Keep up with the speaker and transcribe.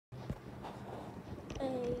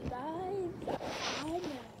Hey guys, I'm back.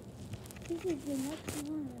 This is the next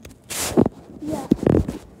one. Yeah,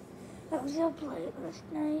 I was up late last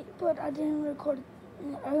night, but I didn't record.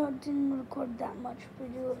 I didn't record that much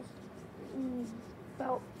videos.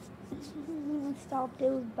 About when I stopped, it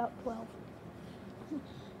was about 12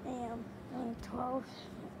 a.m. 12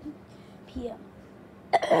 p.m.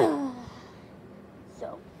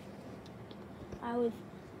 So I was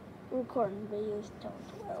recording videos till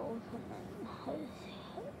 12, and then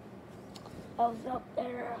I was up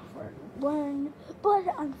there for one, but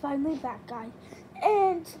I'm finally back, guys.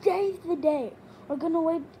 And today's the day. We're gonna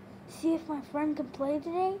wait, see if my friend can play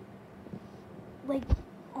today. Like,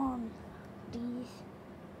 on these.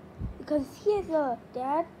 Because he has a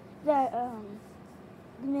dad that,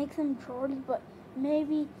 makes him chores, but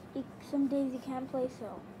maybe some days he can't play,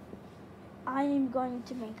 so I am going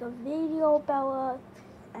to make a video about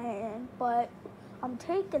it, but I'm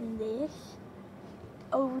taking this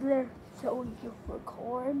over there so we can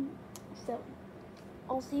record. So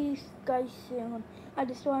I'll see you guys soon. I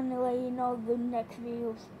just wanted to let you know the next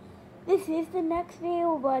videos. This is the next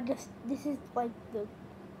video, but this is like the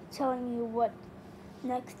telling you what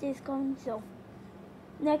next is coming. So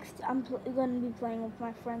next, I'm gonna be playing with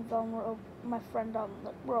my friend on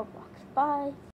Roblox. Bye.